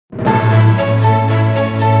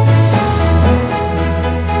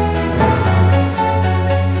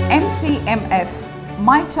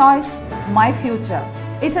My Choice, My Future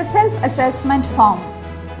is a self-assessment form.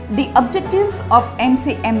 The objectives of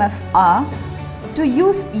MCMF are to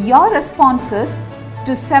use your responses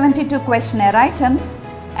to 72 questionnaire items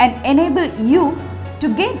and enable you to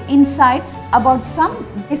gain insights about some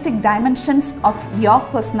basic dimensions of your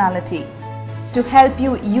personality. To help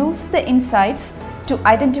you use the insights to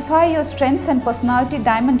identify your strengths and personality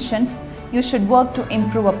dimensions you should work to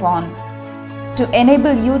improve upon. To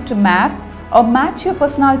enable you to map or match your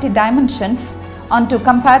personality dimensions onto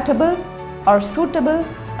compatible or suitable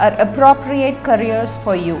or appropriate careers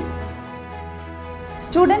for you.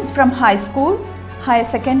 Students from high school, higher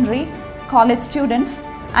secondary, college students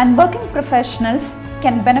and working professionals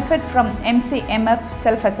can benefit from MCMF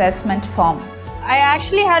self-assessment form. I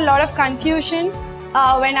actually had a lot of confusion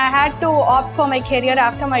when I had to opt for my career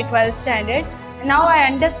after my 12th standard. Now I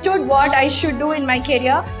understood what I should do in my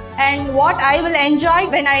career and what I will enjoy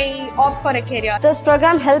when I opt for a career. This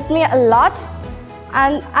program helped me a lot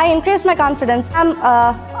and I increased my confidence. I'm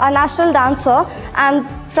a national dancer, and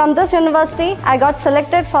from this university I got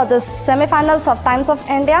selected for the semi-finals of Times of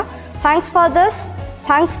India. Thanks for this.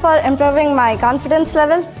 Thanks for improving my confidence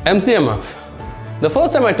level. MCMF. The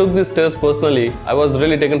first time I took this test personally, I was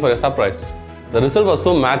really taken for a surprise. The result was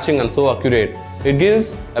so matching and so accurate. It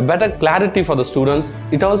gives a better clarity for the students.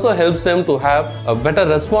 It also helps them to have a better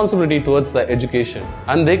responsibility towards the education.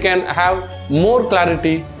 And they can have more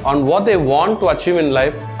clarity on what they want to achieve in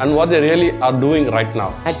life and what they really are doing right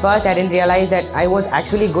now. At first, I didn't realize that I was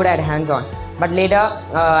actually good at hands-on. But later,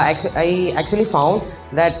 I actually found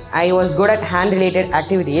that I was good at hand-related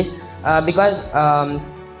activities because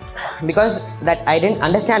that I didn't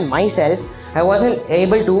understand myself. I wasn't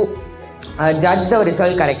able to judge the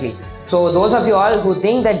result correctly. So those of you all who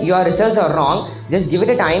think that your results are wrong, just give it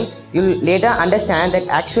a time. You'll later understand that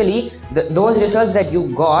actually those results that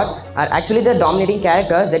you got are actually the dominating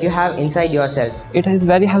characters that you have inside yourself. It is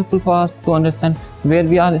very helpful for us to understand where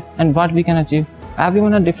we are and what we can achieve.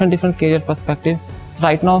 Everyone has different career perspective.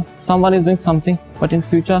 Right now, someone is doing something, but in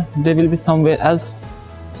future, they will be somewhere else.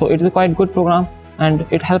 So it is a quite good program, and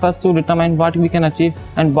it helps us to determine what we can achieve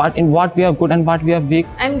and in what we are good and what we are weak.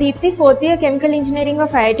 I'm Deepthi, 4th year Chemical Engineering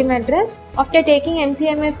of IIT Madras. After taking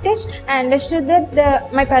MCMF test, I understood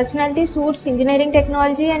that my personality suits engineering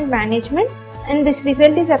technology and management, and this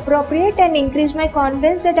result is appropriate and increased my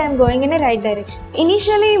confidence that I'm going in a right direction.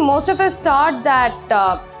 Initially, most of us thought that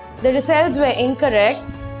the results were incorrect,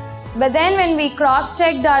 but then when we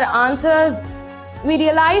cross-checked our answers, we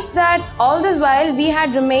realized that all this while we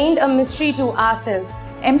had remained a mystery to ourselves.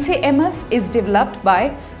 MCMF is developed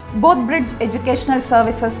by BodhBridge Educational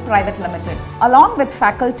Services Private Limited, along with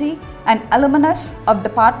faculty and alumnus of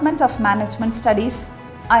Department of Management Studies,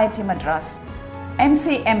 IIT Madras.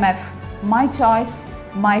 MCMF, My Choice,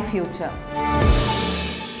 My Future.